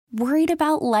Worried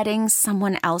about letting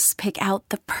someone else pick out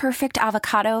the perfect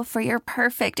avocado for your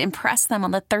perfect impress them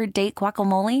on the third date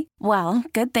guacamole? Well,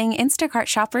 good thing Instacart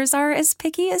shoppers are as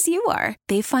picky as you are.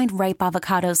 They find ripe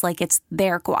avocados like it's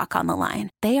their guac on the line.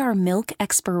 They are milk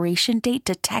expiration date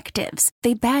detectives.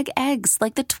 They bag eggs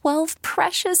like the 12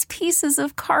 precious pieces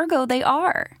of cargo they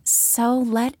are. So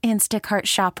let Instacart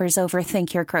shoppers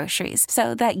overthink your groceries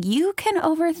so that you can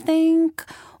overthink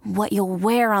what you'll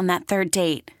wear on that third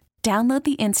date. Download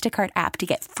the Instacart app to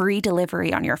get free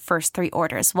delivery on your first 3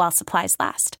 orders while supplies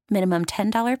last. Minimum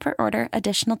 $10 per order.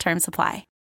 Additional terms apply.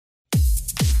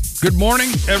 Good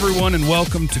morning, everyone, and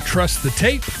welcome to Trust the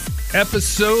Tape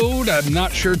episode. I'm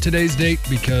not sure today's date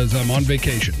because I'm on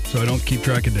vacation, so I don't keep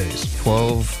track of days.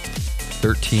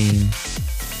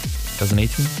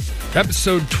 12/13/2018?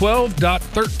 Episode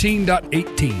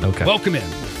 12.13.18. Okay. Welcome in.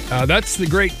 That's the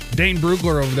great Dane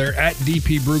Brugler over there at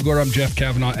DP Brugler. I'm Jeff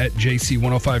Kavanaugh at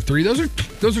JC1053.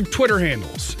 Those are Twitter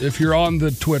handles if you're on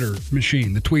the Twitter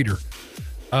machine, the tweeter.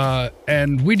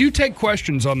 And we do take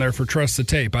questions on there for Trust the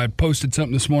Tape. I posted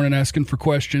something this morning asking for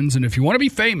questions, and if you want to be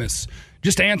famous,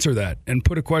 just answer that and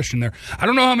put a question there. I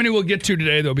don't know how many we'll get to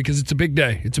today, though, because it's a big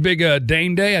day. It's a big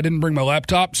Dane day. I didn't bring my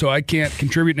laptop, so I can't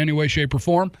contribute in any way, shape, or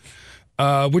form.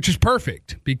 Which is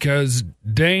perfect because,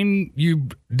 Dane, you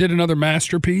did another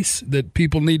masterpiece that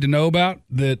people need to know about,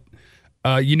 that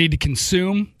you need to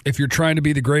consume if you're trying to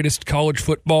be the greatest college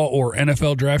football or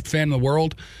NFL draft fan in the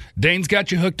world. Dane's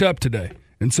got you hooked up today.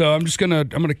 And so I'm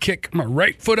gonna kick my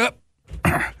right foot up,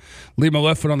 leave my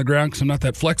left foot on the ground because I'm not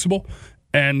that flexible.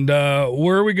 And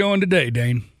where are we going today,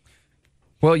 Dane?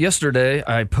 Well, yesterday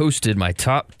I posted my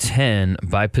top 10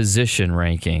 by position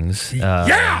rankings.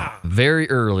 Very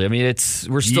early. I mean,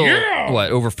 we're still,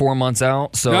 over 4 months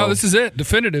out? So no, this is it.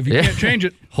 Definitive. You can't change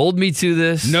it. Hold me to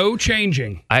this. No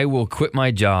changing. I will quit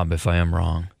my job if I am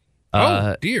wrong.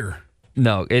 Oh, dear.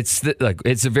 No, it's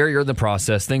very early in the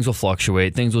process. Things will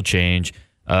fluctuate. Things will change.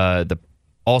 The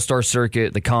All-Star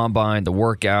circuit, the combine, the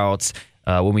workouts,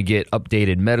 when we get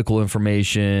updated medical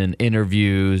information,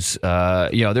 interviews,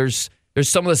 there's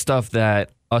some of the stuff that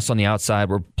us on the outside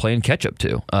we're playing catch up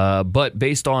to. But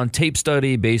based on tape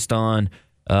study, based on,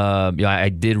 I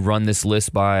did run this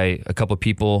list by a couple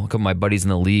of my buddies in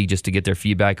the league just to get their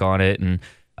feedback on it. And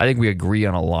I think we agree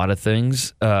on a lot of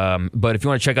things. But if you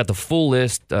want to check out the full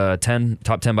list, top 10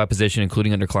 by position,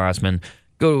 including underclassmen,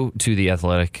 go to The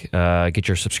Athletic, get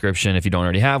your subscription if you don't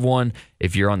already have one.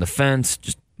 If you're on the fence,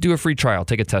 just do a free trial,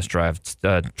 take a test drive,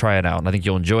 try it out. And I think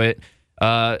you'll enjoy it.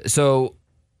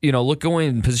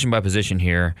 Going position by position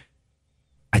here,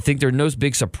 I think there are no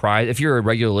big surprise. If you're a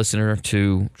regular listener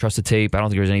to Trust the Tape, I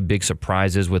don't think there's any big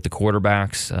surprises with the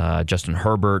quarterbacks. Justin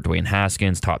Herbert, Dwayne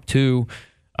Haskins, top 2.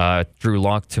 Drew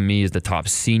Lock, to me, is the top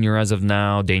senior as of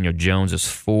now. Daniel Jones is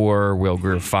 4. Will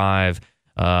Grier, 5.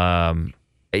 I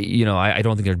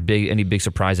don't think there's any big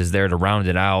surprises there to round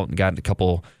it out. Got a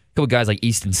couple guys like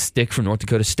Easton Stick from North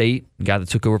Dakota State, the guy that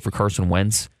took over for Carson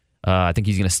Wentz. I think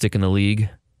he's going to stick in the league.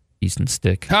 Easton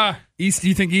Stick. Do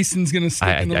you think Easton's going to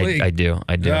stick in the league? I do.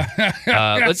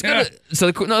 Let's go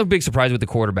to another big surprise with the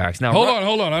quarterbacks. Now, hold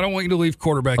on. I don't want you to leave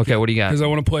quarterback. Okay, what do you got? Because I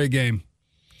want to play a game.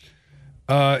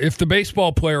 If the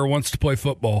baseball player wants to play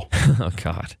football, oh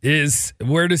God,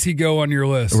 where does he go on your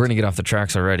list? We're going to get off the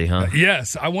tracks already, huh?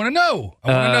 Yes, I want to know.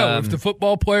 If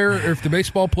the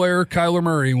baseball player, Kyler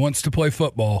Murray, wants to play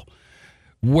football.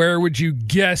 Where would you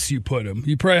guess you put him?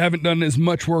 You probably haven't done as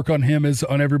much work on him as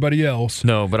on everybody else.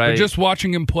 No, but just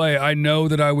watching him play, I know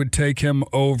that I would take him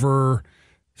over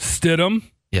Stidham.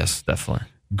 Yes, definitely.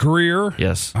 Grier.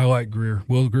 Yes. I like Grier.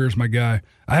 Will Grier's my guy.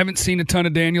 I haven't seen a ton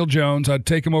of Daniel Jones. I'd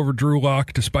take him over Drew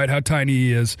Lock, despite how tiny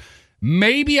he is.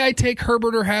 Maybe I take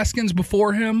Herbert or Haskins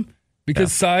before him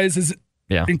because size is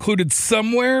included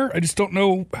somewhere. I just don't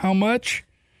know how much.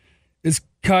 Is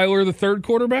Kyler the third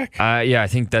quarterback? I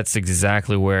think that's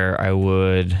exactly where I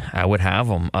would have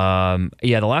him.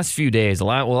 The last few days, the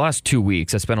last 2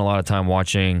 weeks, I spent a lot of time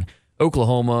watching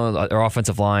Oklahoma, their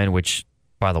offensive line, which,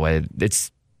 by the way,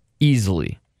 it's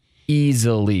easily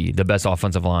the best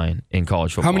offensive line in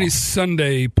college football. How many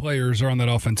Sunday players are on that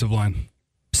offensive line?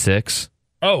 6.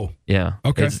 Oh. Yeah.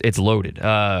 Okay. It's loaded.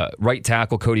 Right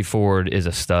tackle Cody Ford is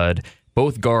a stud.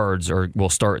 Both guards will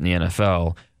start in the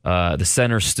NFL. The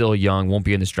center's still young, won't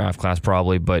be in this draft class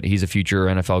probably, but he's a future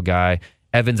NFL guy.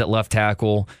 Evans at left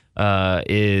tackle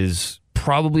is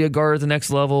probably a guard at the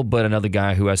next level, but another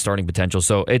guy who has starting potential.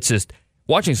 So it's just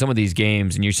watching some of these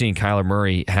games, and you're seeing Kyler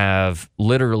Murray have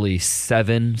literally 8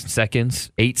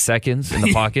 seconds in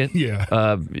the pocket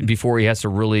before he has to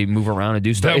really move around and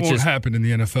do stuff. That won't happen in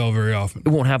the NFL very often. It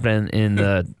won't happen in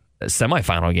the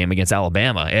semifinal game against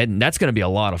Alabama. And that's going to be a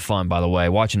lot of fun, by the way,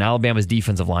 watching Alabama's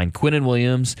defensive line. Quinnen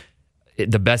Williams,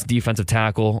 the best defensive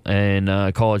tackle in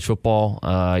college football.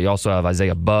 You also have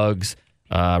Isaiah Buggs,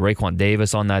 Raekwon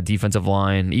Davis on that defensive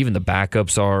line. Even the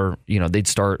backups are, they'd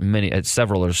start at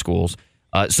several other schools.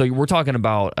 So we're talking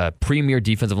about a premier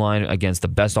defensive line against the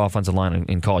best offensive line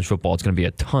in college football. It's going to be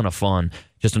a ton of fun.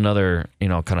 Just another,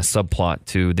 kind of subplot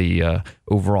to the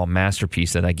overall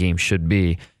masterpiece that game should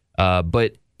be.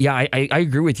 But yeah, I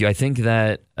agree with you. I think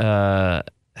that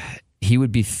he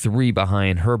would be 3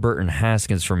 behind Herbert and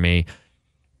Haskins for me.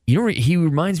 He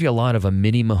reminds me a lot of a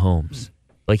mini Mahomes.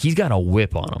 Like, he's got a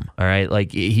whip on him, all right?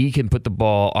 Like, he can put the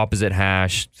ball opposite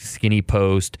hash, skinny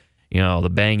post, the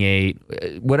bang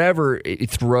 8, whatever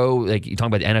throw, like you talk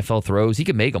about the NFL throws, he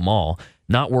can make them all.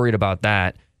 Not worried about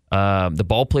that. The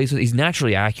ball placement, he's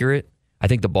naturally accurate. I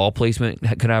think the ball placement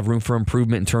could have room for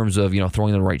improvement in terms of,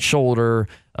 throwing the right shoulder,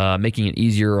 making it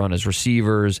easier on his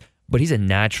receivers. But he's a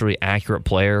naturally accurate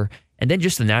player. And then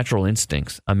just the natural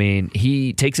instincts. I mean,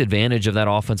 he takes advantage of that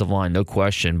offensive line, no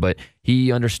question. But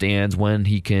he understands when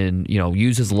he can,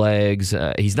 use his legs.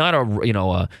 He's not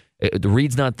the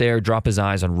read's not there, drop his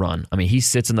eyes and run. I mean, he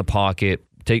sits in the pocket,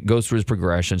 goes through his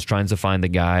progressions, trying to find the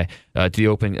guy, to the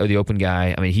open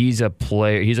guy. I mean, he's a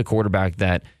player. He's a quarterback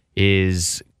that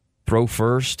is throw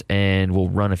first and will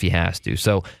run if he has to.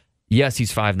 So, yes,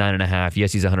 he's 5'9.5".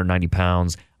 Yes, he's 190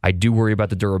 pounds. I do worry about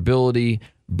the durability,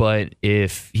 but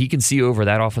if he can see over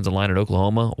that offensive line at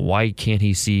Oklahoma, why can't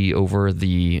he see over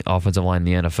the offensive line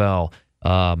in the NFL?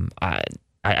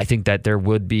 I think that there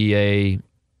would be a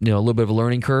little bit of a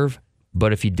learning curve,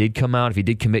 but if he did come out, if he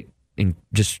did commit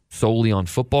just solely on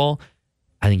football,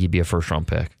 I think he'd be a first-round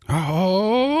pick.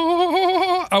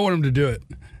 Oh, I want him to do it.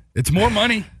 It's more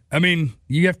money. I mean,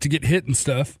 you have to get hit and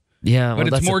stuff. Yeah, but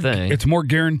that's the thing. It's more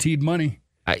guaranteed money.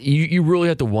 You really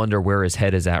have to wonder where his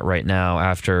head is at right now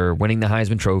after winning the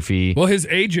Heisman Trophy. Well, his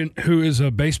agent, who is a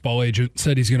baseball agent,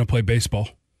 said he's going to play baseball.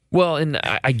 Well, and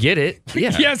I get it.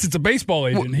 Yeah. Yes, it's a baseball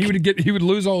agent. Well, he would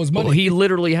lose all his money. Well, he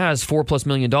literally has $4+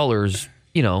 million,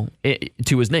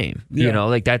 to his name.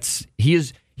 Yeah.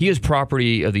 He is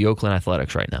property of the Oakland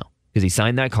Athletics right now because he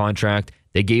signed that contract.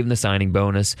 They gave him the signing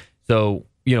bonus. So,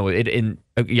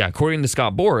 according to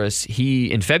Scott Boras,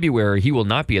 in February he will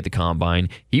not be at the combine.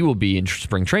 He will be in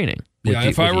spring training.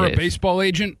 If I were a baseball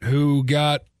agent who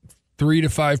got 3 to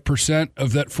 5%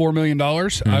 of that $4 million,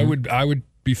 mm-hmm. I would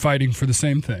be fighting for the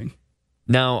same thing.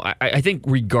 Now, I think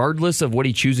regardless of what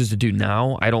he chooses to do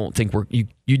now, I don't think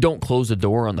you don't close the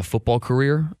door on the football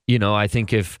career. I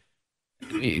think if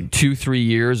 2-3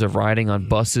 years of riding on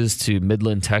buses to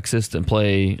Midland, Texas to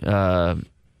play,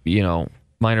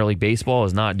 minor league baseball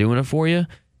is not doing it for you,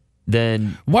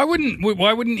 then why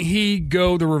wouldn't he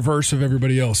go the reverse of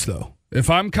everybody else though? If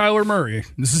I'm Kyler Murray,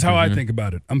 this is how I think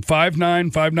about it. I'm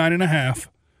 5'9", 5'9.5".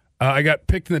 I got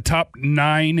picked in the top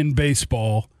 9 in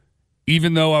baseball,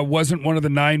 even though I wasn't one of the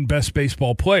 9 best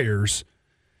baseball players.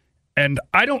 And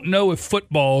I don't know if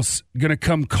football's going to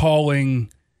come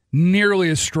calling nearly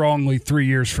as strongly 3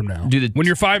 years from now. When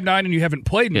you're 5'9" and you haven't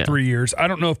played in 3 years, I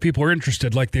don't know if people are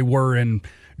interested like they were in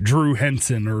Drew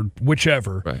Henson or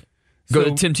whichever. Right. Go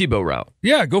the Tim Tebow route.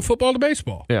 Yeah, go football to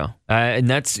baseball. Yeah. And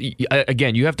that's,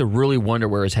 again, you have to really wonder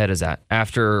where his head is at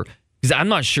after, because I'm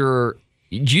not sure.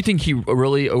 Do you think he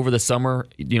really, over the summer,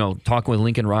 talking with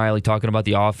Lincoln Riley, talking about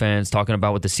the offense, talking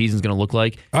about what the season's going to look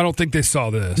like? I don't think they saw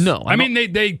this. No. I mean,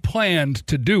 they planned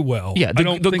to do well. Yeah, I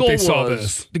don't think they saw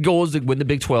this. The goal is to win the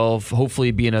Big 12,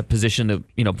 hopefully be in a position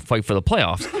to fight for the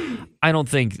playoffs. I don't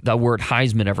think the word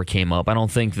Heisman ever came up. I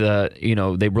don't think that,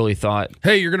 they really thought,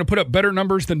 hey, you're going to put up better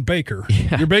numbers than Baker.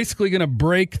 Yeah. You're basically going to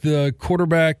break the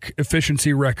quarterback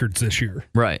efficiency records this year.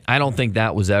 Right. I don't think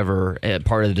that was ever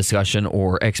part of the discussion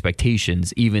or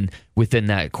expectations, even within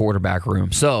that quarterback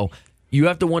room. So you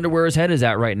have to wonder where his head is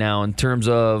at right now in terms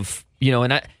of,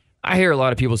 and I hear a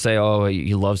lot of people say, oh,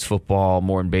 he loves football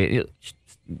more than baseball.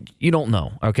 You don't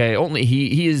know, okay? Only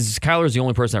Kyler's the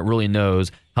only person that really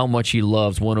knows how much he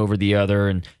loves one over the other,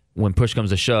 and when push comes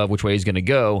to shove, which way he's going to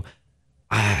go.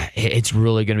 It's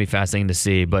really going to be fascinating to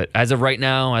see. But as of right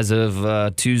now, as of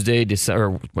Thursday,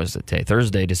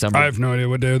 December. I have no idea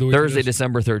what day of the week. Thursday,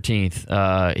 December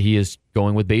 13th. He is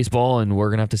going with baseball, and we're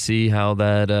going to have to see how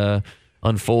that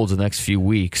unfolds in the next few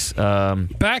weeks.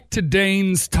 Back to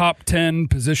Dane's top 10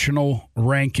 positional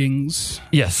rankings.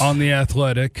 Yes, on the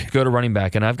Athletic. Go to running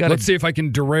back, and let's see if I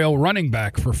can derail running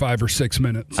back for 5 or 6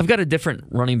 minutes. I've got a different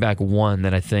running back one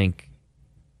that I think,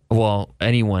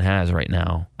 anyone has right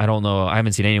now. I don't know. I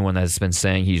haven't seen anyone that's been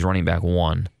saying he's running back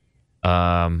one. But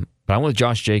I'm with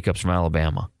Josh Jacobs from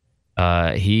Alabama.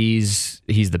 He's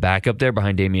the backup there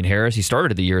behind Damian Harris. He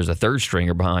started the year as a third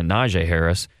stringer behind Najee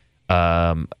Harris.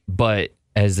 But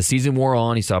as the season wore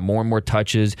on, he saw more and more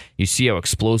touches. You see how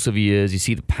explosive he is. You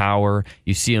see the power.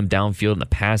 You see him downfield in the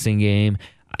passing game.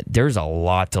 There's a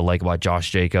lot to like about Josh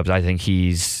Jacobs. I think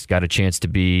he's got a chance to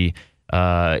be,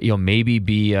 maybe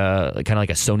be kind of like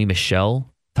a Sony Michel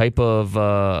type of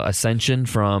ascension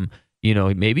from,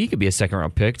 maybe he could be a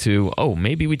second-round pick to,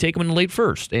 maybe we take him in the late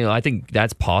first. I think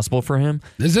that's possible for him.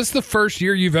 Is this the first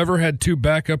year you've ever had 2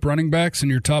 backup running backs in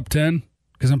your top 10?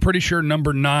 Because I'm pretty sure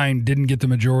number 9 didn't get the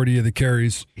majority of the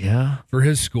carries for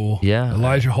his school. Yeah.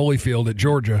 Elijah Holyfield at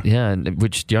Georgia. Yeah, and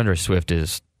which DeAndre Swift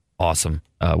is awesome.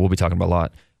 We'll be talking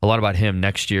about a lot about him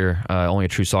next year. Only a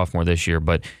true sophomore this year,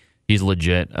 but he's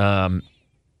legit. I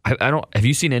don't. Have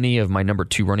you seen any of my number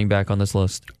 2 running back on this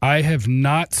list? I have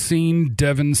not seen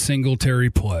Devin Singletary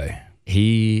play.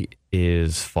 He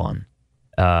is fun.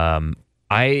 I'm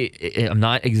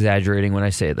not exaggerating when I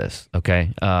say this,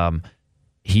 okay?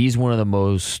 He's one of the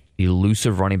most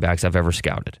elusive running backs I've ever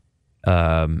scouted.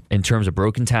 In terms of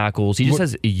broken tackles, he just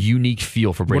has a unique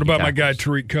feel for breaking tackles. What about my guy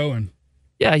Tariq Cohen?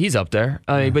 Yeah, he's up there.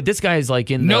 But this guy's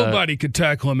like in nobody could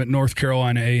tackle him at North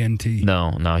Carolina A&T.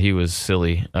 No, he was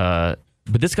silly.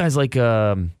 But this guy's like, like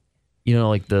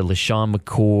the LaShawn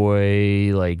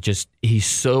McCoy, like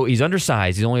he's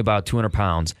undersized. He's only about 200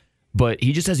 pounds, but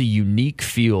he just has a unique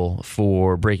feel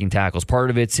for breaking tackles. Part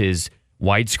of it's his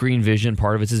widescreen vision,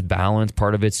 part of it's his balance,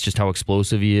 part of it's just how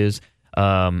explosive he is.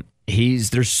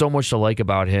 There's so much to like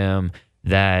about him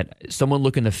that someone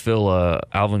looking to fill a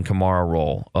Alvin Kamara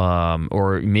role,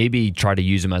 or maybe try to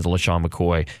use him as a LaShawn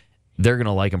McCoy, they're going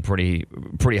to like him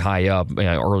pretty high up,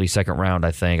 early second round,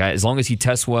 I think. As long as he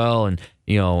tests well and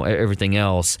everything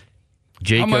else.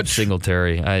 Jacobs,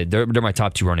 Singletary, they're my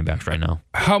top 2 running backs right now.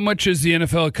 How much is the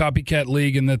NFL a copycat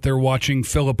league in that they're watching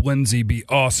Phillip Lindsay be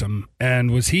awesome? And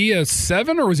was he a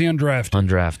 7 or was he undrafted?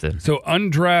 Undrafted. So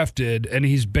undrafted, and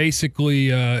he's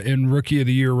basically in Rookie of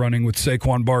the Year running with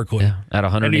Saquon Barkley. Yeah, at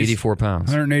 184 pounds.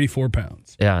 184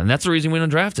 pounds. Yeah, and that's the reason we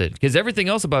undrafted. Because everything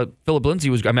else about Phillip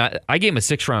Lindsay was, I gave him a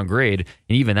 6th-round grade,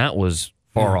 and even that was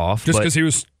far off. Just because he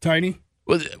was tiny?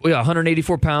 Well,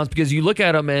 184 pounds, because you look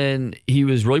at him and he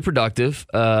was really productive.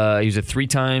 He was a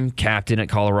 3-time captain at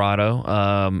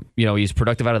Colorado. He's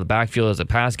productive out of the backfield as a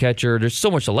pass catcher. There's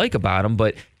so much to like about him,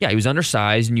 but yeah, he was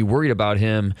undersized, and you worried about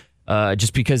him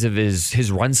just because of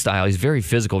his run style. He's very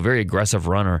physical, very aggressive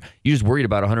runner. You just worried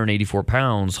about 184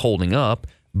 pounds holding up,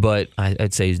 but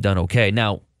I'd say he's done okay.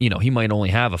 Now, he might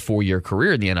only have a 4-year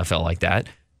career in the NFL like that,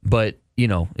 but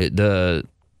so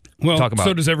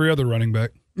does every other running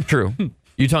back. True.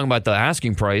 You're talking about the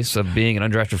asking price of being an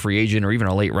undrafted free agent or even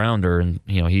a late rounder, and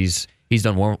he's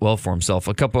done well for himself.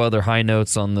 A couple other high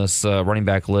notes on this running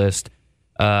back list.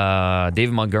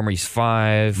 David Montgomery's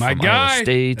 5. My guy. Iowa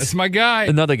State. That's my guy.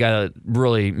 Another guy that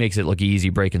really makes it look easy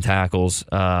breaking tackles.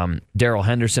 Darrell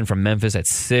Henderson from Memphis at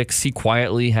 6. He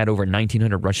quietly had over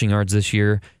 1,900 rushing yards this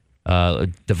year.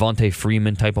 Devontae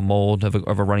Freeman type of mold of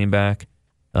a running back.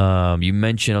 You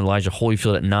mentioned Elijah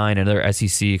Holyfield at 9, another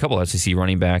a couple of SEC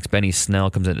running backs. Benny Snell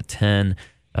comes in at 10.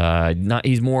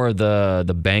 He's more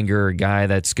the banger guy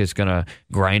that's just going to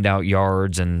grind out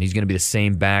yards, and he's going to be the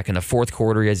same back in the fourth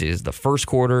quarter as he is the first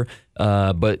quarter.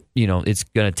 But it's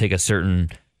going to take a certain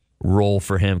role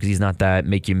for him because he's not that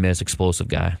make you miss explosive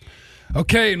guy.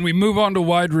 Okay, and we move on to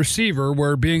wide receiver,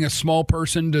 where being a small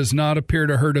person does not appear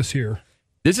to hurt us here.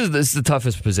 This is the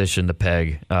toughest position to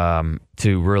peg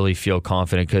to really feel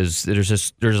confident, because there's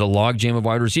a logjam of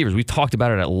wide receivers. We've talked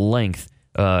about it at length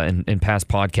in past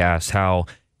podcasts, how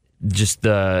just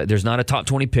there's not a top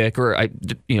 20 pick, or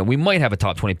we might have a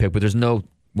top 20 pick, but there's no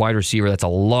wide receiver that's a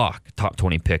lock top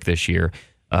 20 pick this year.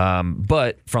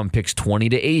 But from picks 20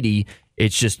 to 80,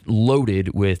 it's just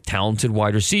loaded with talented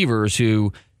wide receivers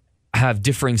who have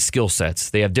differing skill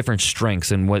sets. They have different strengths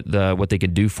and what they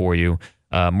can do for you.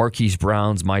 Marquise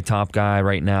Brown's my top guy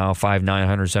right now, 5'9",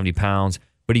 170 pounds,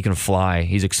 but he can fly.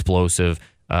 He's explosive.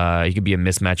 He can be a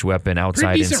mismatch weapon outside,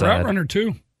 pretty decent inside. Route runner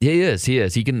too. Yeah, he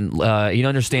is. He can. He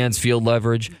understands field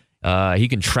leverage. He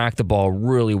can track the ball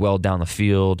really well down the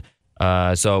field.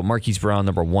 So Marquise Brown,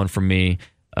 number 1 for me.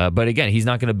 But again, he's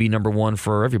not going to be number 1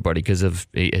 for everybody because of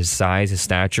his size, his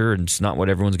stature, and it's not what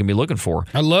everyone's going to be looking for.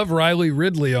 I love Riley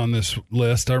Ridley on this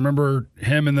list. I remember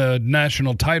him in the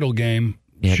national title game.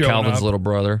 Yeah, Calvin's little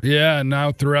brother. Yeah, and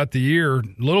now throughout the year, a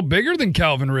little bigger than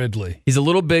Calvin Ridley. He's a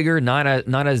little bigger, not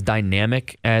as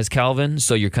dynamic as Calvin.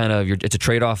 So it's a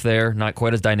trade-off there. Not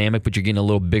quite as dynamic, but you're getting a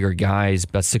little bigger guy. He's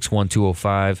about 6'1",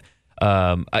 205.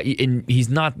 And he's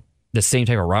not the same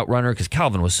type of route runner because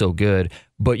Calvin was so good,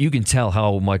 but you can tell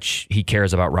how much he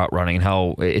cares about route running and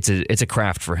how it's a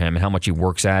craft for him and how much he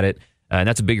works at it. And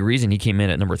that's a big reason he came in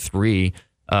at number 3.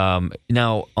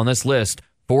 Now, on this list,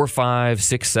 4, 5,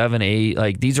 6, 7, 8,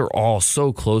 like these are all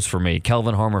so close for me.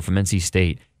 Kelvin Harmon from NC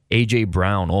State, A.J.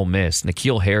 Brown, Ole Miss,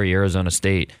 N'Keal Harry, Arizona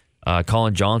State,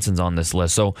 Colin Johnson's on this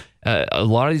list. So a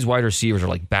lot of these wide receivers are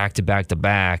like back to back to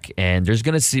back, and there's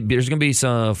gonna be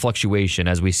some fluctuation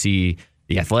as we see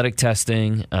the athletic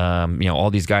testing. All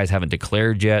these guys haven't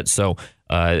declared yet, so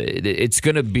it's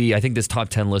gonna be. I think this top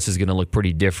 10 list is gonna look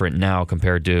pretty different now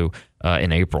compared to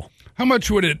in April. How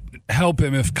much would it help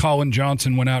him if Colin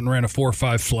Johnson went out and ran a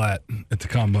 4.5 flat at the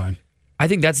combine? I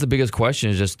think that's the biggest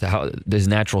question is just how his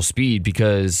natural speed,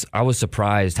 because I was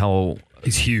surprised how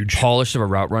he's huge, polished of a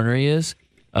route runner he is.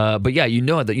 But yeah, you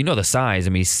know the size.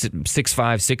 I mean, 6'5",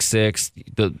 6'6".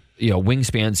 The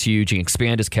wingspan's huge. He can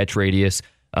expand his catch radius.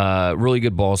 Really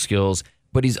good ball skills.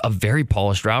 But he's a very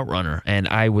polished route runner, and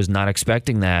I was not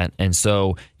expecting that. And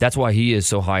so that's why he is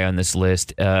so high on this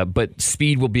list. But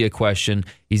speed will be a question.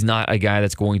 He's not a guy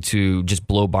that's going to just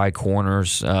blow by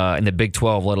corners in the Big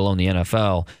 12, let alone the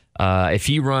NFL. If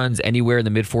he runs anywhere in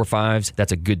the mid 4.5s,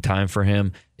 that's a good time for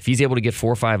him. If he's able to get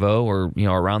 4.50 or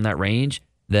around that range,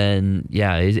 then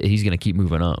yeah, he's going to keep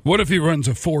moving up. What if he runs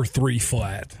a 4.3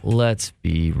 flat? Let's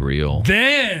be real.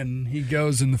 Then he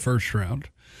goes in the first round.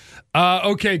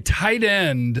 Okay, tight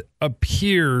end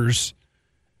appears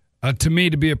to me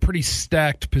to be a pretty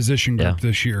stacked position group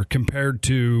this year compared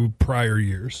to prior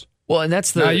years. Well, and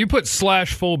that's now you put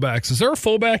slash fullbacks. Is there a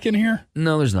fullback in here?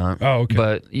 No, there's not. Oh, okay.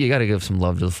 But you got to give some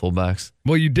love to the fullbacks.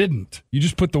 Well, you didn't. You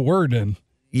just put the word in.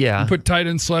 Yeah. You put tight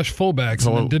end slash fullbacks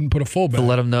and then didn't put a fullback. To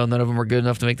let them know none of them were good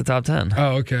enough to make the top 10.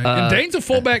 Oh, okay. And Dane's a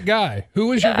fullback guy. Who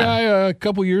was your guy a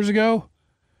couple years ago?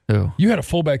 Who? You had a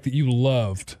fullback that you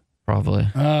loved. Probably.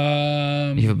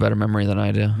 You have a better memory than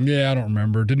I do. Yeah, I don't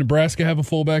remember. Did Nebraska have a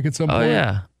fullback at some point? Oh,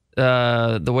 yeah.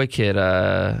 The white kid.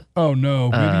 Oh, no.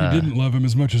 Maybe you didn't love him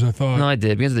as much as I thought. No, I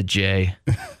did. Because of the J.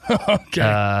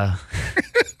 Okay.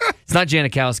 It's not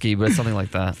Janikowski, but it's something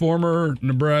like that. Former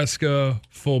Nebraska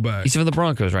fullback. He's with the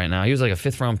Broncos right now. He was like a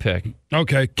 5th-round pick.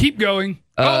 Okay. Keep going.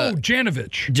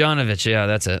 Janovich. Janovich, yeah,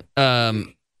 that's it.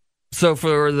 So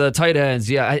for the tight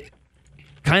ends, yeah,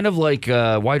 kind of like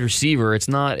wide receiver, it's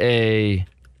not a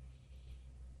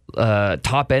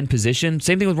top end position.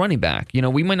 Same thing with running back.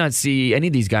 We might not see any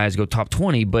of these guys go top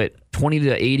 20, but 20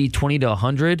 to 80, 20 to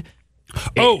 100.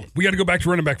 We got to go back to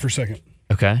running back for a second.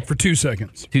 Okay. For 2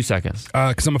 seconds. 2 seconds.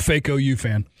 Because I'm a fake OU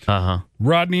fan.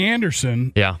 Rodney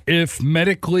Anderson, if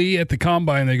medically at the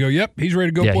combine they go, yep, he's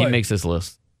ready to go play. Yeah, he makes this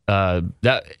list.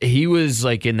 That he was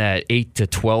like in that 8 to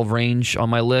 12 range on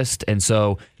my list, and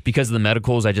so because of the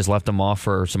medicals, I just left him off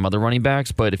for some other running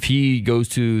backs. But if he goes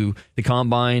to the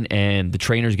combine and the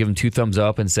trainers give him 2 thumbs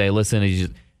up and say, listen, he's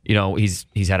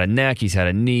had a neck, he's had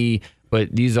a knee,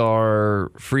 but these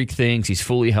are freak things. He's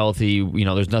fully healthy.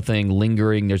 There's nothing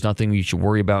lingering. There's nothing you should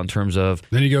worry about in terms of.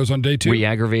 Then he goes on day 2.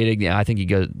 Re-aggravating. Yeah, I think he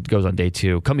goes on day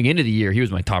 2. Coming into the year, he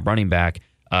was my top running back.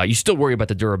 You still worry about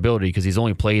the durability because he's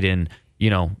only played in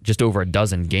just over a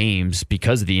dozen games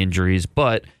because of the injuries,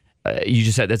 but. You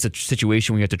just said that's a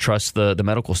situation where you have to trust the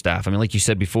medical staff. I mean, like you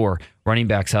said before, running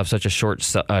backs have such a short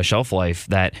shelf life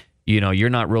that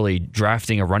you're not really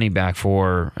drafting a running back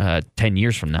for 10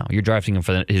 years from now. You're drafting him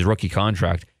for his rookie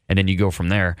contract, and then you go from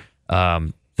there.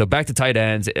 So back to tight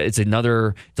ends, it's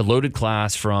a loaded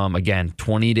class from, again,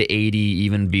 20 to 80,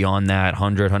 even beyond that,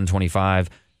 100, 125.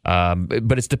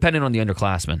 But it's dependent on the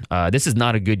underclassmen. This is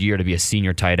not a good year to be a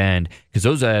senior tight end because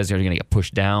those guys are going to get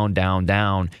pushed down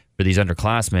for these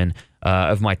underclassmen.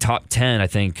 Of my top 10, I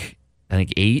think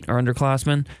 8 are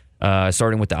underclassmen.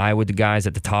 Starting with the Iowa guys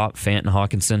at the top, Fant and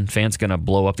Hawkinson. Fant's going to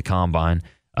blow up the combine.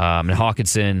 And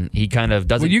Hawkinson, he kind of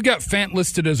doesn't. Well, you got Fant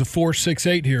listed as a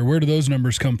 4.68 here. Where do those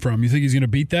numbers come from? You think he's going to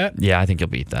beat that? Yeah, I think he'll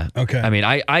beat that. Okay. I mean,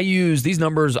 I use these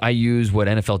numbers. I use what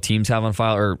NFL teams have on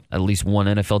file, or at least one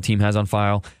NFL team has on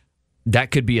file.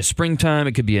 That could be a springtime.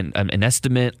 It could be an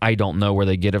estimate. I don't know where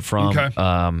they get it from. Okay.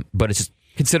 But it's just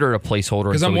consider it a placeholder.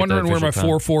 Because I'm wondering where my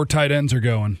 4.4 tight ends are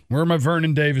going. Where are my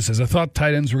Vernon Davises? I thought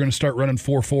tight ends were going to start running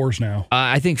 4.4s now.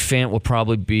 I think Fant will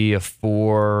probably be a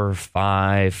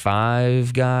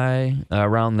 4.55 guy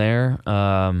around there.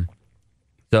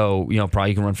 So, probably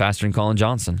you can run faster than Colin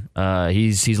Johnson.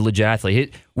 He's a legit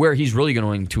athlete. Where he's really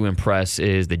going to impress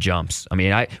is the jumps. I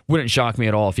mean, I wouldn't shock me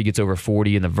at all if he gets over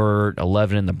 40 in the vert,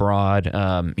 11 in the broad.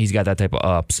 He's got that type of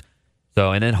ups.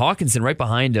 So, and then Hawkinson right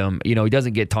behind him, he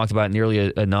doesn't get talked about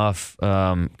nearly enough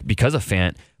because of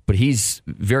Fant, but he's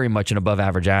very much an above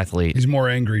average athlete. He's more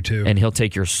angry too. And he'll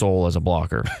take your soul as a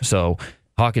blocker. So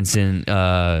Hawkinson,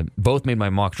 both made my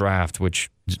mock draft, which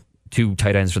 2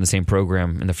 tight ends from the same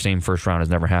program in the same first round has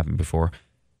never happened before.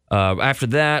 After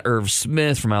that, Irv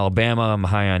Smith from Alabama, I'm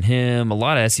high on him. A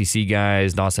lot of SEC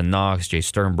guys, Dawson Knox, Jay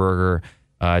Sternberger,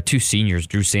 2 seniors,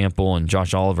 Drew Sample and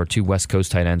Josh Oliver, 2 West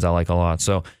Coast tight ends I like a lot.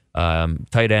 So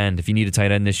tight end, if you need a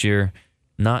tight end this year,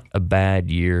 not a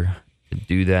bad year to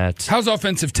do that. How's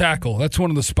offensive tackle? That's one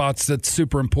of the spots that's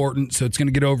super important, so it's going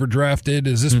to get overdrafted.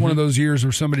 Is this one of those years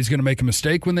where somebody's going to make a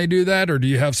mistake when they do that, or do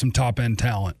you have some top-end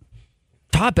talent?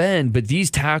 Top end, but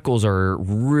these tackles are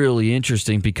really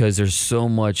interesting because there's so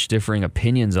much differing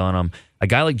opinions on them. A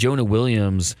guy like Jonah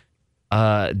Williams,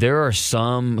 there are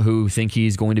some who think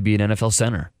he's going to be an NFL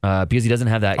center because he doesn't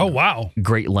have that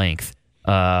great length.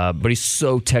 But he's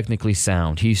so technically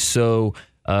sound. He's so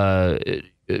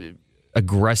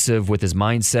aggressive with his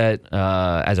mindset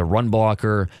as a run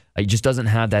blocker. He just doesn't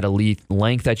have that elite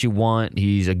length that you want.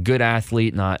 He's a good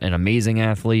athlete, not an amazing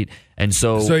athlete. And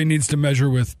so he needs to measure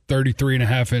with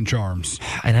 33.5-inch arms.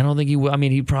 And I don't think he will. I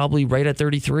mean, he'd probably right at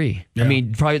 33. Yeah. I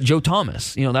mean, probably Joe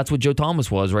Thomas. That's what Joe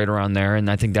Thomas was right around there. And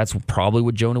I think that's probably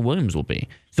what Jonah Williams will be.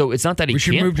 So it's not that he can't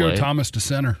play. We should move Joe Thomas to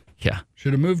center. Yeah.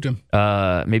 Should have moved him.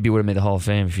 Maybe he would have made the Hall of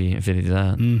Fame if he did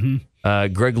that.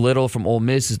 Mm-hmm. Greg Little from Ole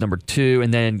Miss is number 2.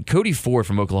 And then Cody Ford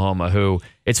from Oklahoma, who,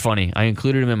 it's funny, I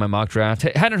included him in my mock draft.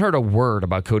 Hadn't heard a word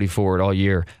about Cody Ford all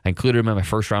year. I included him in my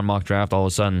first-round mock draft. All of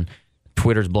a sudden,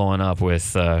 Twitter's blowing up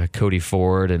with Cody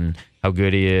Ford and how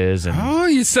good he is.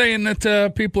 And you saying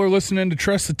that people are listening to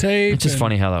Trust the Tape? It's just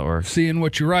funny how that works. Seeing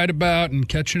what you write about and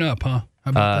catching up, huh? How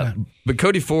about that? But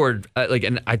Cody Ford,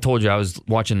 and I told you I was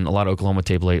watching a lot of Oklahoma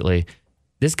tape lately.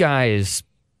 This guy is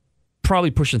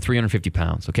probably pushing 350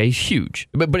 pounds. Okay, he's huge,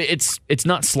 but it's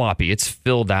not sloppy. It's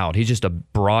filled out. He's just a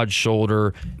broad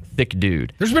shoulder, thick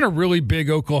dude. There's been a really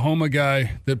big Oklahoma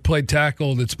guy that played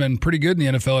tackle that's been pretty good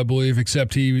in the NFL, I believe,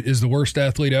 except he is the worst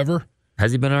athlete ever.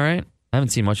 Has he been all right? I haven't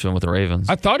seen much of him with the Ravens.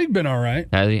 I thought he'd been all right.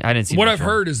 I didn't see what I've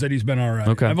heard is that he's been all right.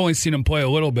 Okay. I've only seen him play a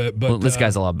little bit, but this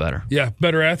guy's a lot better. Yeah,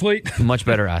 better athlete. Much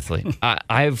better athlete.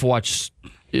 I've watched,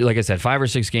 like I said, 5 or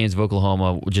 6 games of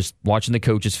Oklahoma, just watching the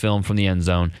coaches film from the end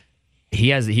zone. He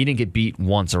didn't get beat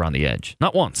once around the edge.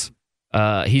 Not once.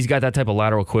 He's got that type of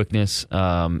lateral quickness.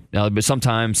 But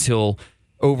sometimes he'll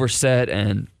overset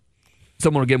and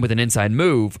someone will get him with an inside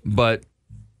move. But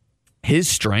his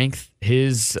strength,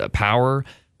 his power,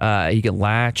 he can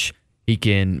latch. He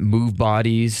can move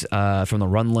bodies from the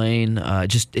run lane.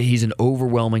 He's an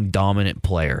overwhelming dominant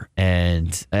player.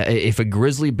 And if a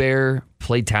grizzly bear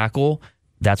played tackle,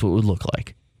 that's what it would look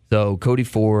like. So Cody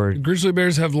Ford. Grizzly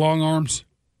bears have long arms?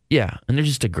 Yeah, and they're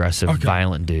just aggressive,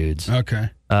 violent dudes. Okay.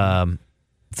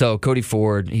 So Cody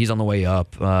Ford, he's on the way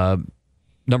up.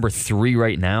 Number 3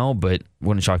 right now, but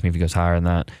wouldn't shock me if he goes higher than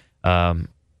that.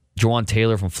 Jawan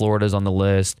Taylor from Florida is on the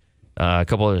list. A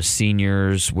couple of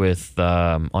seniors with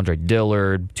Andre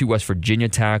Dillard, 2 West Virginia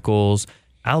tackles.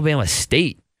 Alabama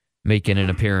State making an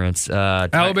appearance.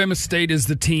 Alabama State is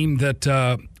the team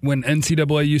that when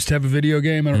NCAA used to have a video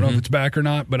game, I don't know if it's back or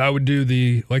not, but I would do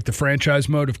the franchise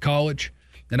mode of college.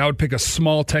 And I would pick a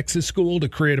small Texas school to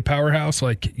create a powerhouse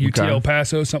like UT El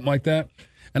Paso, something like that.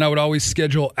 And I would always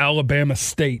schedule Alabama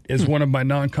State as one of my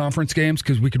non-conference games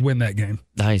because we could win that game.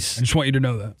 Nice. I just want you to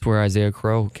know that. That's where Isaiah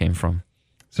Crowe came from.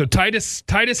 So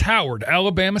Titus Howard,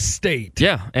 Alabama State.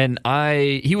 Yeah, and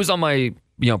he was on my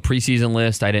preseason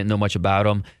list. I didn't know much about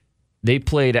him. They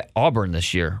played at Auburn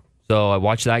this year. So I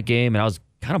watched that game and I was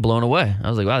kind of blown away. I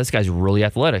was like, wow, this guy's really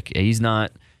athletic. He's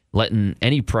not letting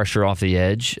any pressure off the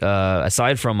edge.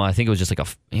 Aside from, I think it was just like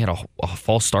he had a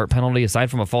false start penalty.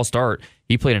 Aside from a false start,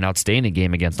 he played an outstanding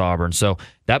game against Auburn. So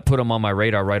that put him on my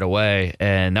radar right away,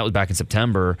 and that was back in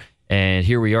September. And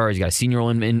here we are. He's got a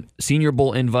Senior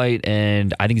Bowl invite,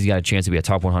 and I think he's got a chance to be a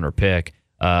top 100 pick.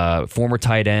 Former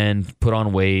tight end, put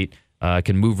on weight,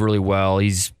 can move really well.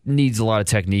 He needs a lot of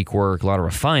technique work, a lot of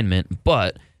refinement,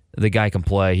 but the guy can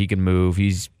play. He can move.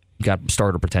 He's got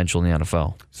starter potential in the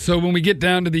NFL. So when we get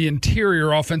down to the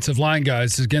interior offensive line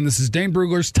guys, again, this is Dane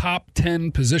Brugler's top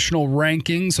 10 positional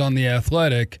rankings on The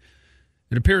Athletic.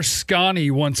 It appears Scotty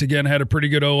once again had a pretty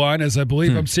good O-line, as I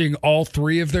believe I'm seeing all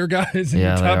 3 of their guys in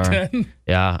the top 10.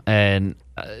 Yeah, and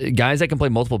guys that can play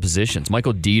multiple positions.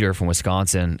 Michael Dieter from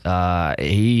Wisconsin,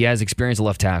 he has experience at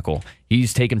left tackle.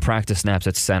 He's taken practice snaps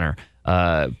at center.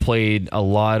 Played a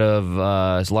lot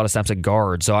of snaps at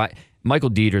guard. So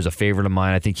Michael Dieter is a favorite of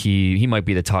mine. I think he might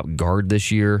be the top guard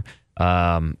this year.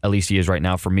 At least he is right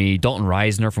now for me. Dalton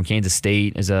Reisner from Kansas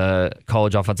State is a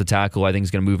college offensive tackle. I think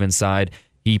he's going to move inside.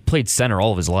 He played center all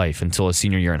of his life until his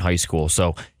senior year in high school,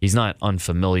 so he's not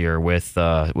unfamiliar with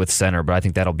center. But I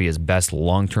think that'll be his best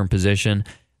long-term position.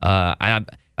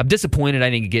 I'm disappointed I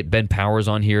didn't get Ben Powers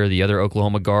on here, the other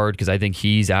Oklahoma guard, because I think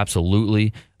he's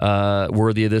absolutely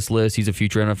worthy of this list. He's a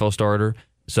future NFL starter.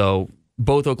 So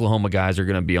both Oklahoma guys are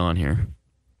going to be on here.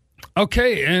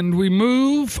 Okay, and we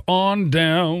move on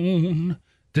down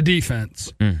to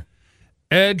defense.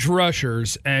 Edge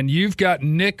rushers, and you've got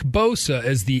Nick Bosa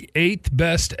as the 8th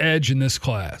best edge in this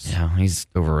class. Yeah, he's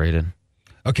overrated.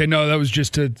 Okay, no, that was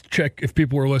just to check if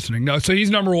people were listening. No, so he's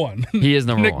number 1. He is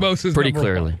number Nick 1. Nick Bosa's pretty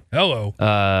number clearly. 1. Hello.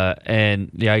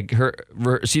 And yeah, I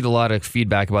received a lot of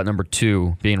feedback about number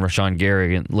 2 being Rashawn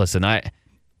Gary. And listen, I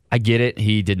get it.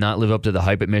 He did not live up to the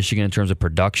hype at Michigan in terms of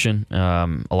production.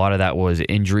 A lot of that was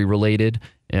injury related,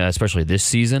 especially this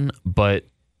season. But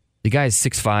the guy is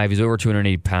 6'5", he's over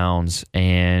 280 pounds,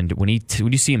 and when you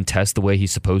see him test the way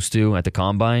he's supposed to at the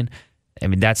combine, I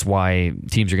mean, that's why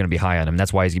teams are going to be high on him.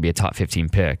 That's why he's going to be a top 15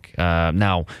 pick.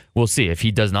 Now, we'll see if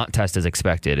he does not test as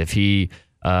expected. If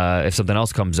something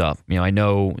else comes up, I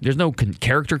know there's no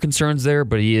character concerns there,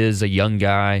 but he is a young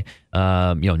guy.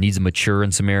 Needs to mature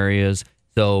in some areas.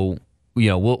 So,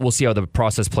 we'll see how the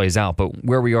process plays out. But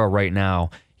where we are right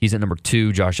now, he's at number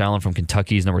 2. Josh Allen from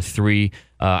Kentucky is number 3.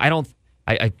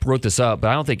 I wrote this up, but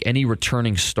I don't think any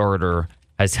returning starter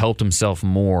has helped himself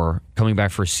more coming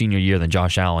back for a senior year than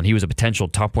Josh Allen. He was a potential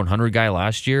top 100 guy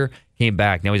last year, came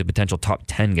back. Now he's a potential top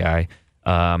 10 guy.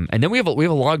 And then we have a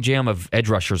logjam of edge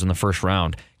rushers in the first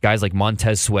round. Guys like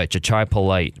Montez Sweat, Jachai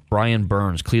Polite, Brian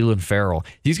Burns, Cleveland Farrell.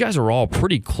 These guys are all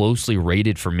pretty closely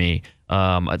rated for me.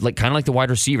 Kind of like the wide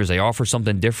receivers. They offer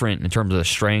something different in terms of the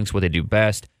strengths, what they do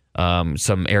best,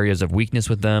 some areas of weakness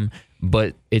with them.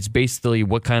 But it's basically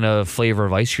what kind of flavor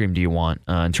of ice cream do you want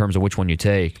in terms of which one you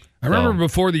take. I remember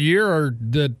before the year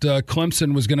that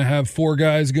Clemson was going to have 4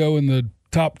 guys go in the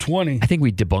top 20. I think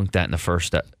we debunked that in the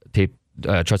first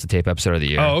Trusted Tape episode of the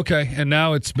year. Oh, okay. And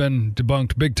now it's been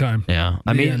debunked big time. Yeah.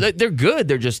 I mean, they're good.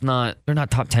 They're just not. They're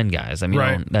not top 10 guys. I mean,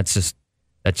 right. That's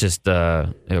just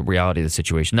a reality of the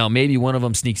situation. Now, maybe one of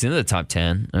them sneaks into the top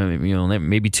 10. I mean,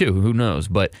 maybe 2. Who knows?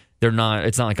 But they're not.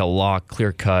 It's not like a lock,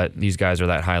 clear cut. These guys are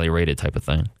that highly rated type of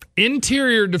thing.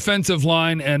 Interior defensive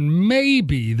line, and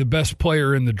maybe the best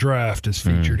player in the draft is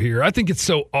featured here. I think it's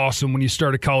so awesome when you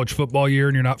start a college football year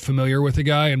and you're not familiar with a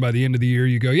guy, and by the end of the year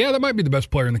you go, yeah, that might be the best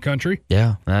player in the country.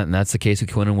 Yeah, and that's the case with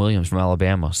Quinnen Williams from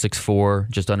Alabama, 6'4",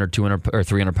 just under 200 or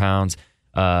 300 pounds.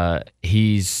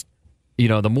 He's,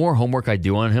 the more homework I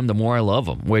do on him, the more I love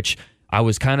him, which I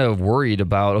was kind of worried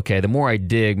about. Okay, the more I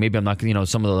dig, maybe I'm not,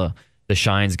 some of the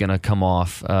shine's going to come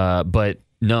off. But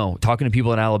no, talking to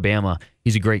people in Alabama,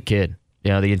 he's a great kid. The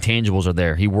intangibles are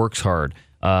there. He works hard.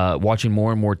 Watching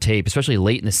more and more tape, especially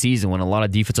late in the season when a lot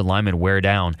of defensive linemen wear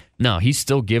down. No, he's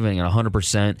still giving it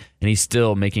 100%, and he's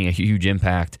still making a huge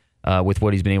impact with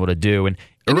what he's been able to do. And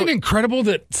isn't it incredible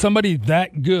that somebody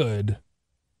that good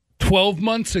 12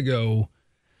 months ago,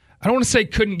 I don't want to say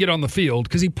couldn't get on the field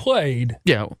because he played,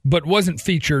 but wasn't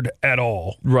featured at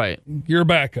all. Right. You're a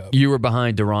backup. You were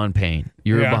behind Deron Payne.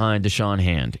 You were behind Deshaun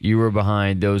Hand. You were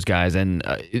behind those guys. And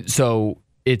so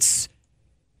he's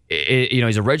a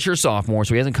redshirt sophomore,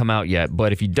 so he hasn't come out yet.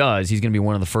 But if he does, he's going to be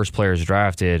one of the first players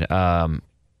drafted. I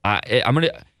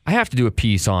have to do a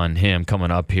piece on him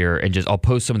coming up here, and I'll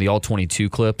post some of the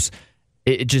all-22 clips.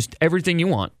 It just everything you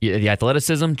want. The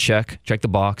athleticism, check the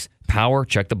box. Power,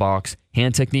 check the box.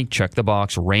 Hand technique, check the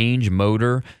box. Range,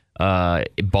 motor,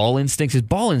 ball instincts. His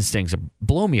ball instincts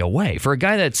blow me away. For a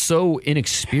guy that's so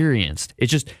inexperienced,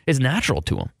 it's natural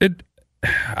to him.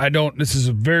 This is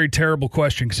a very terrible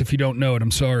question because if you don't know it,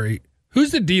 I'm sorry.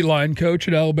 Who's the D-line coach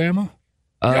at Alabama?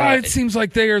 It seems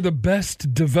like they are the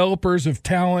best developers of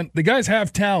talent. The guys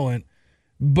have talent,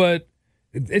 but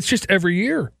it's just every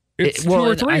year. It's 2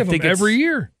 or 3 of them every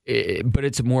year. But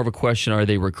it's more of a question: are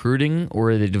they recruiting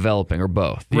or are they developing, or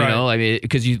both? You know, I mean,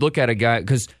 because you look at a guy,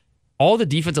 because all the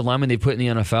defensive linemen they put in the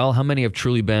NFL, how many have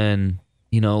truly been,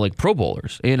 like Pro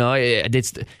Bowlers?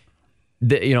 It's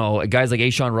guys like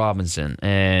Ashawn Robinson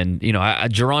and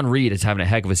Jaron Reed is having a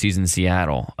heck of a season in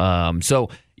Seattle. So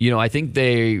I think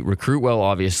they recruit well.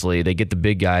 Obviously, they get the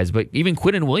big guys, but even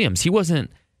Quinnen Williams,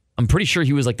 I'm pretty sure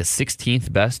he was like the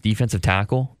 16th best defensive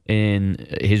tackle in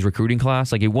his recruiting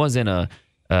class. Like, it wasn't a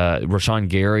Rashawn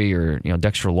Gary or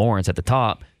Dexter Lawrence at the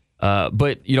top.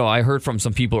 But I heard from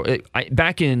some people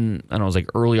back in, I don't know, it was like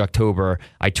early October.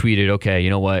 I tweeted, okay, you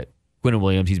know what, Quinnen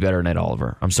Williams, he's better than Ed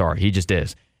Oliver. I'm sorry, he just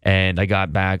is. And I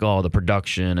got back, the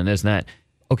production and this and that.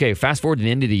 Okay, fast forward to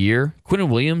the end of the year, Quinnen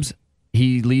Williams,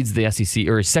 he leads the SEC,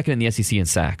 or is second in the SEC in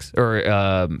sacks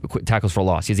or tackles for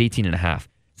loss. He has 18.5.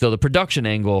 So the production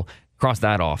angle, cross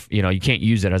that off. You can't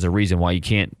use that as a reason why you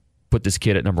can't put this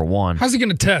kid at number 1. How's he going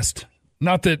to test?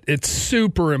 Not that it's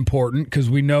super important because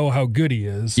we know how good he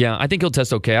is. Yeah, I think he'll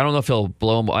test okay. I don't know if he'll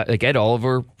blow him. Like Ed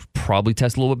Oliver probably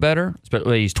test a little bit better,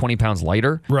 especially he's 20 pounds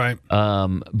lighter. Right.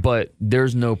 But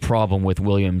there's no problem with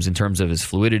Williams in terms of his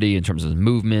fluidity, in terms of his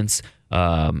movements,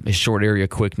 his short area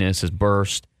quickness, his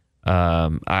burst.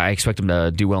 I expect him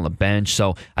to do well on the bench.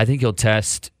 So I think he'll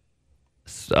test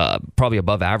probably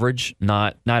above average,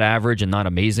 not average and not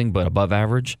amazing, but above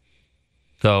average.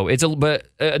 So it's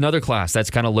another class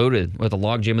that's kind of loaded with a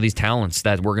logjam of these talents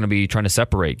that we're going to be trying to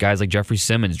separate. Guys like Jeffrey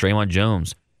Simmons, Draymond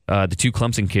Jones, the two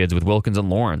Clemson kids with Wilkins and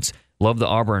Lawrence. Love the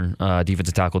Auburn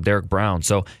defensive tackle, Derek Brown.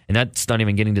 So, and that's not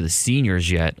even getting to the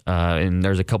seniors yet. And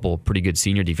there's a couple pretty good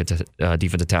senior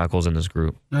defensive tackles in this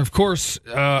group. Of course,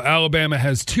 Alabama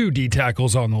has 2 D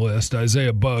tackles on the list.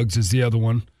 Isaiah Buggs is the other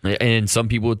one. And some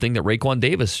people would think that Raekwon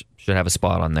Davis should have a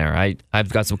spot on there. I've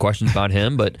got some questions about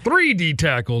him, but 3 D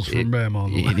tackles from Bama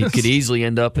on the list. He could easily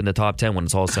end up in the top 10 when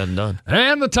it's all said and done.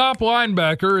 And the top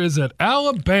linebacker is at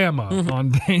Alabama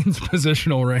on Dane's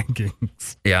positional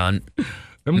rankings. Yeah.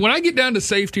 And when I get down to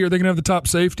safety, are they going to have the top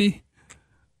safety?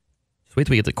 Just wait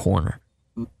till we get to corner.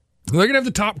 Are they going to have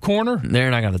the top corner? They're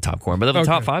not going to have the top corner, but they have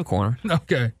the top 5 corner.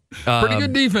 Okay. Pretty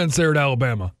good defense there at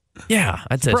Alabama. Yeah,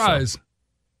 I'd say surprise.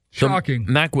 So. Shocking.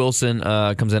 So Mac Wilson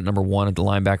comes in at number 1 at the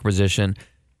linebacker position.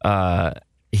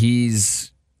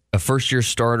 He's a first-year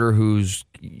starter who's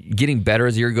getting better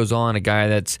as the year goes on, a guy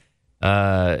that's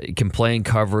can play in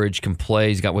coverage, can play.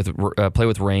 He's got play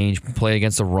with range, play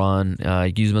against the run. You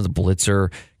can use him as a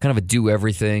blitzer, kind of a do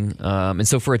everything. And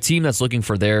so for a team that's looking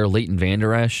for their Leighton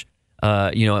Vander Esch,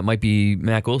 it might be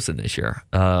Mac Wilson this year.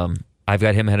 I've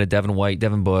got him ahead of Devin White,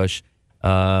 Devin Bush.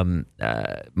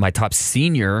 My top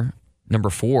senior, number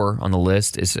 4 on the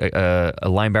list, is a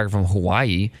linebacker from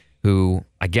Hawaii, who,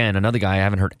 again, another guy I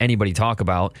haven't heard anybody talk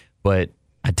about, but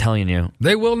I'm telling you,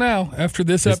 they will now. After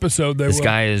this episode, they will. This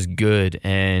guy is good,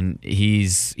 and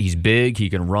he's big.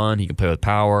 He can run. He can play with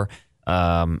power.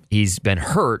 He's been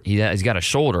hurt. He's got a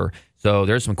shoulder, so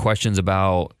there's some questions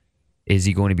about is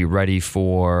he going to be ready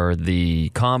for the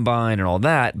combine and all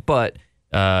that. But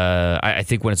I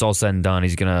think when it's all said and done,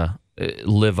 he's going to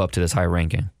live up to this high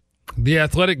ranking.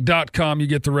 TheAthletic.com, you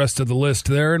get the rest of the list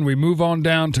there, and we move on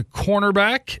down to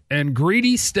cornerback, and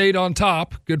Greedy stayed on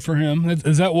top. Good for him.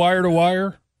 Is that wire to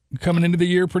wire coming into the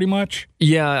year pretty much?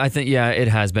 Yeah, I think, it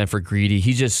has been for Greedy.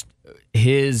 He just,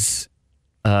 his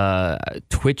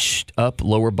twitched up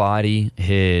lower body,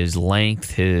 his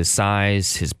length, his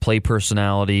size, his play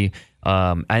personality,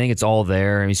 I think it's all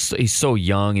there. He's so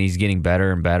young, and he's getting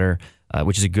better and better.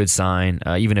 Which is a good sign,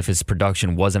 even if his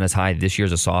production wasn't as high this year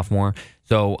as a sophomore.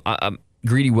 So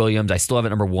Greedy Williams, I still have it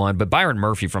number 1, but Byron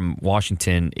Murphy from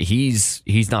Washington, he's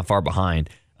not far behind.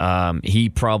 He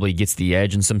probably gets the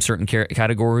edge in some certain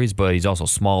categories, but he's also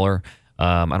smaller.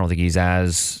 I don't think he's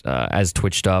as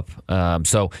twitched up.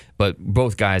 But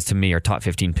both guys to me are top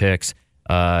 15 picks.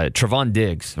 Trevon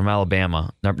Diggs from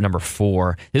Alabama, number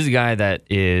 4. This is a guy that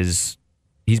he's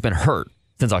been hurt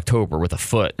since October with a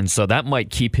foot, and so that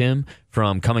might keep him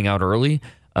from coming out early.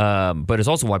 But it's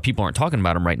also why people aren't talking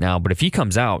about him right now. But if he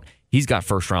comes out, he's got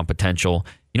first-round potential.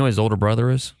 You know who his older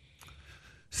brother is?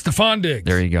 Stephon Diggs.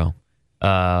 There you go.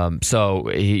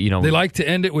 They like to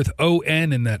end it with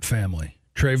O-N in that family.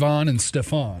 Trayvon and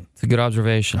Stephon. It's a good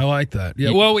observation. I like that.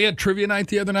 Yeah. Well, we had trivia night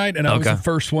the other night, and I was the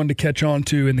first one to catch on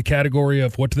to in the category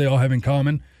of what do they all have in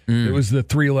common. It was the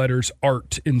 3 letters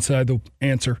art inside the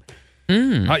answer.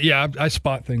 I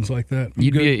spot things like that.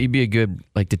 You'd be a good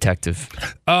detective.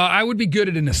 I would be good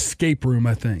at an escape room,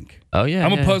 I think. Oh yeah,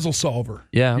 I'm a puzzle solver.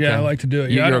 Yeah, okay. Yeah, I like to do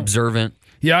it. You're observant.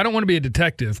 Yeah, I don't want to be a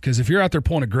detective because if you're out there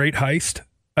pulling a great heist,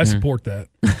 I support that.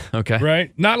 Okay,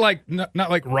 right? Not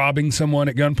like robbing someone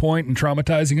at gunpoint and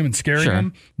traumatizing him and scaring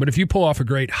him, but if you pull off a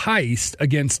great heist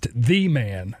against the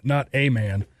man, not a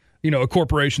man. A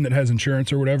corporation that has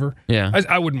insurance or whatever. Yeah.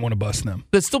 I wouldn't want to bust them.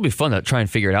 It'd still be fun to try and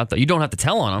figure it out, though. You don't have to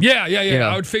tell on them. Yeah.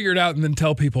 I would figure it out and then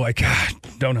tell people,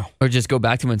 don't know. Or just go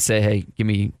back to them and say, hey, give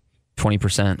me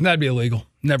 20%. That'd be illegal.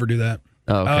 Never do that.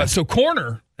 Oh, okay. So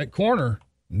corner,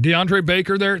 DeAndre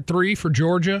Baker there at 3 for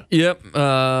Georgia. Yep.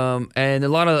 And a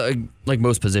lot of, like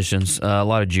most positions, a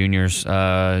lot of juniors.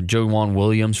 Joejuan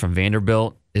Williams from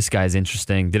Vanderbilt. This guy's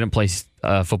interesting. Didn't play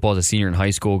football as a senior in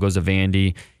high school. Goes to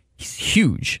Vandy. He's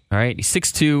huge, all right? He's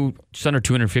 6'2", just under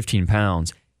 215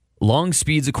 pounds. Long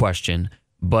speed's a question,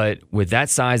 but with that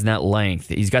size and that length,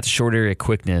 he's got the short area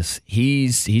quickness.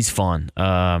 He's fun.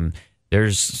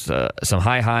 There's some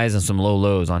high highs and some low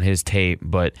lows on his tape,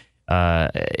 but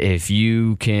if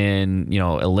you can,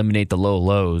 eliminate the low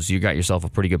lows, you got yourself a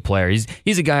pretty good player.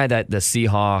 He's a guy that the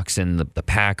Seahawks and the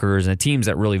Packers and the teams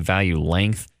that really value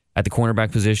length at the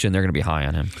cornerback position, they're going to be high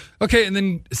on him. Okay, and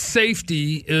then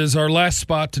safety is our last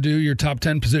spot to do your top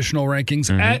 10 positional rankings.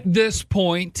 At this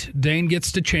point, Dane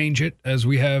gets to change it as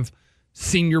we have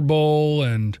Senior Bowl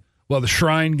and, the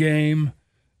Shrine Game.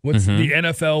 What's the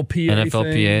NFLPA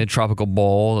NFLPA, Tropical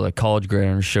Bowl, the College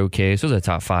Gridiron Showcase. Those are the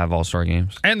top 5 All-Star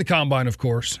games. And the Combine, of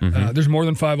course. There's more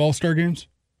than 5 All-Star games?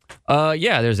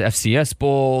 Yeah, there's FCS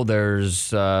Bowl. There's,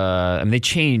 they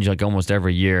change like almost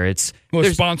every year.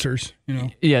 There's sponsors,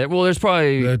 Yeah, well, there's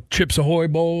probably the Chips Ahoy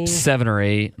Bowl, 7 or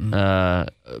 8,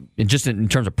 just in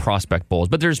terms of prospect bowls.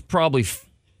 But there's probably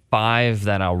 5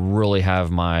 that I'll really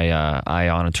have my eye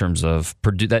on in terms of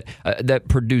that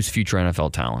produce future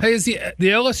NFL talent. Hey, is the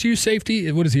LSU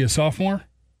safety? What is he? A sophomore?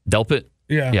 Delpit?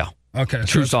 Yeah. Okay.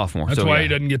 True sophomore. That's why he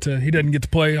doesn't get to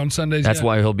play on Sundays. That's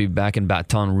why he'll be back in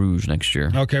Baton Rouge next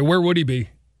year. Okay. Where would he be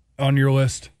on your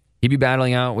list? He'd be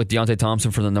battling out with Deontay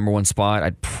Thompson for the number 1 spot.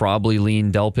 I'd probably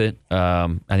lean Delpit. I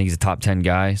think he's a top 10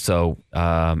 guy. So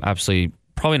absolutely,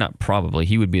 probably,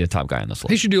 he would be the top guy on this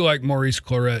list. He should do like Maurice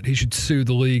Clarett. He should sue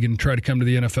the league and try to come to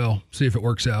the NFL, see if it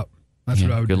works out. That's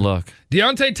what I would do. Good luck.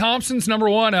 Deontay Thompson's number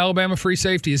 1, Alabama free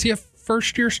safety. Is he a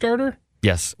first-year starter?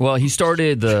 Yes. Well, he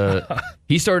started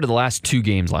the last 2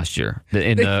 games last year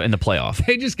in the playoff.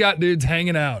 They just got dudes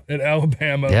hanging out at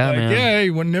Alabama. Yeah, man. Hey,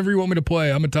 whenever you want me to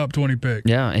play, I'm a top 20 pick.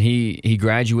 Yeah, and he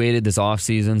graduated this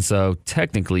offseason, so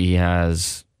technically he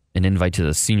has an invite to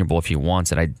the Senior Bowl if he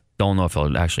wants it. I don't know if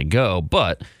he'll actually go,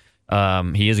 but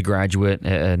he is a graduate,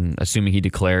 and assuming he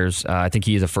declares, I think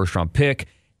he is a first-round pick.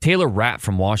 Taylor Rapp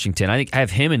from Washington. I think I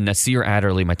have him and Nasir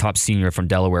Adderley, my top senior from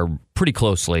Delaware, pretty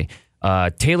closely.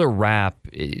 Taylor Rapp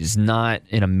is not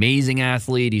an amazing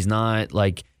athlete. He's not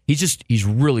he's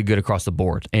really good across the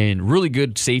board, and really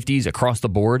good safeties across the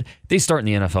board. They start in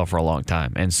the NFL for a long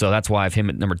time, and so that's why I have him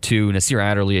at number 2, Nasir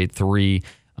Adderley at 3.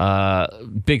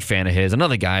 Big fan of his.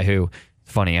 Another guy who,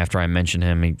 funny, after I mention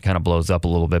him, he kind of blows up a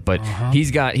little bit, but go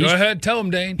ahead, tell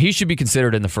him, Dane. He should be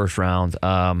considered in the first round.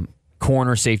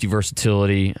 Corner, safety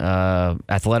versatility,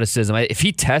 athleticism. If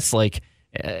he tests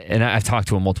and I've talked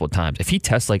to him multiple times, if he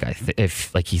tests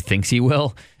if he thinks he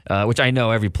will, which I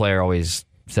know every player always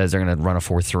says they're going to run a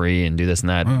 4.3 and do this and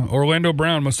that. Orlando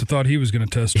Brown must have thought he was going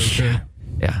to test okay.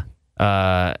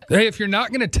 Yeah. Hey, if you're not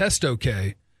going to test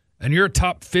okay and you're a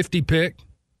top 50 pick,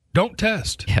 don't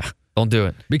test. Yeah, don't do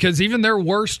it. Because even their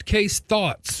worst case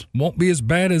thoughts won't be as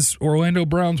bad as Orlando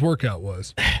Brown's workout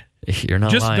was. You're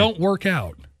not Just lying. don't work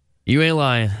out. You ain't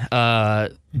lying.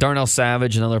 Darnell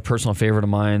Savage, another personal favorite of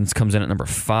mine, comes in at number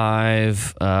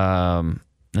 5.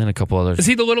 And a couple others. Is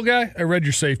he the little guy? I read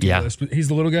your safety list, but he's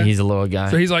the little guy? He's a little guy.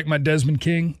 So he's like my Desmond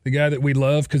King, the guy that we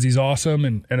love because he's awesome,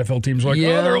 and NFL teams are like,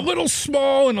 they're a little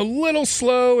small and a little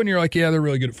slow, and you're like, yeah, they're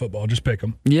really good at football. Just pick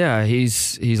them. Yeah,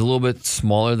 he's a little bit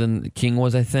smaller than King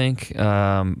was, I think.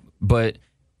 But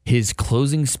his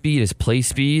closing speed, his play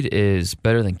speed is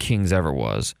better than King's ever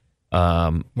was.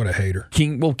 What a hater.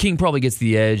 King probably gets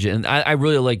the edge, and I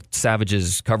really like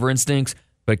Savage's cover instincts,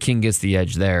 but King gets the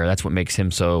edge there. That's what makes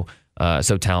him so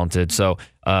talented. So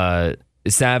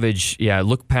Savage,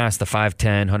 look past the 5'10",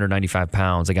 195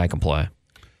 pounds. The guy can play.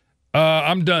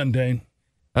 I'm done, Dane.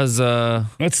 That's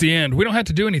the end. We don't have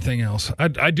to do anything else.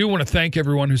 I do want to thank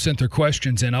everyone who sent their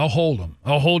questions in. I'll hold them.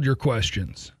 I'll hold your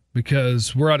questions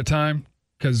because we're out of time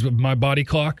because of my body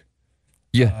clock.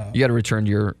 Yeah, you got to return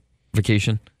to your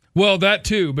vacation. Well, that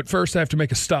too, but first I have to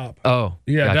make a stop. Oh,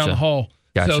 yeah, gotcha. Down the hall.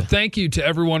 Gotcha. So thank you to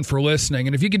everyone for listening.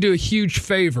 And if you could do a huge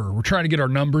favor, we're trying to get our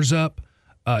numbers up.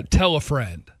 Tell a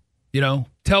friend.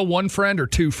 Tell one friend or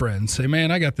 2 friends. Say,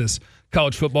 man, I got this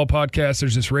college football podcast.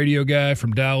 There's this radio guy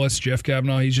from Dallas, Jeff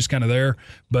Kavanaugh. He's just kind of there.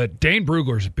 But Dane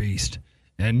Brugler's a beast.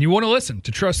 And you want to listen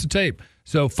to Trust the Tape.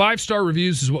 So 5-star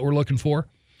reviews is what we're looking for.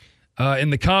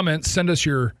 In the comments, send us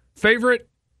your favorite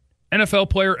NFL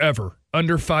player ever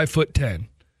under 5'10".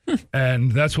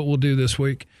 And that's what we'll do this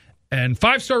week. And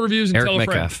 5-star reviews and Eric tell a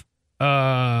Metcalf.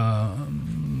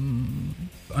 friend.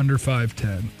 Under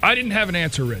 5'10". I didn't have an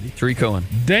answer ready. Tariq Cohen.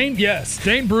 Dane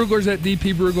Brugler's at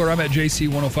DP Brugler. I'm at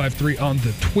JC1053 on the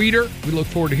Tweeter. We look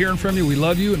forward to hearing from you. We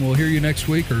love you, and we'll hear you next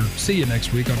week or see you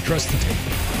next week on Trust the Tape.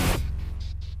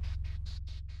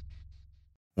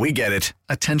 We get it.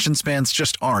 Attention spans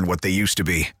just aren't what they used to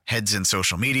be. Heads in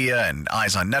social media and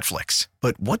eyes on Netflix.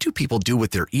 But what do people do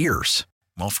with their ears?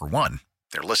 Well, for one,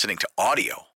 they're listening to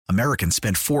audio. Americans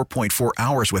spend 4.4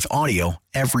 hours with audio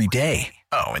every day.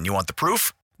 Oh, and you want the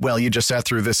proof? Well, you just sat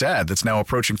through this ad that's now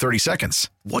approaching 30 seconds.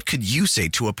 What could you say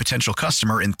to a potential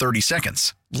customer in 30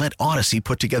 seconds? Let Odyssey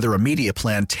put together a media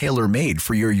plan tailor-made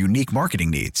for your unique marketing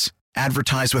needs.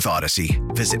 Advertise with Odyssey.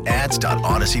 Visit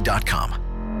ads.odyssey.com.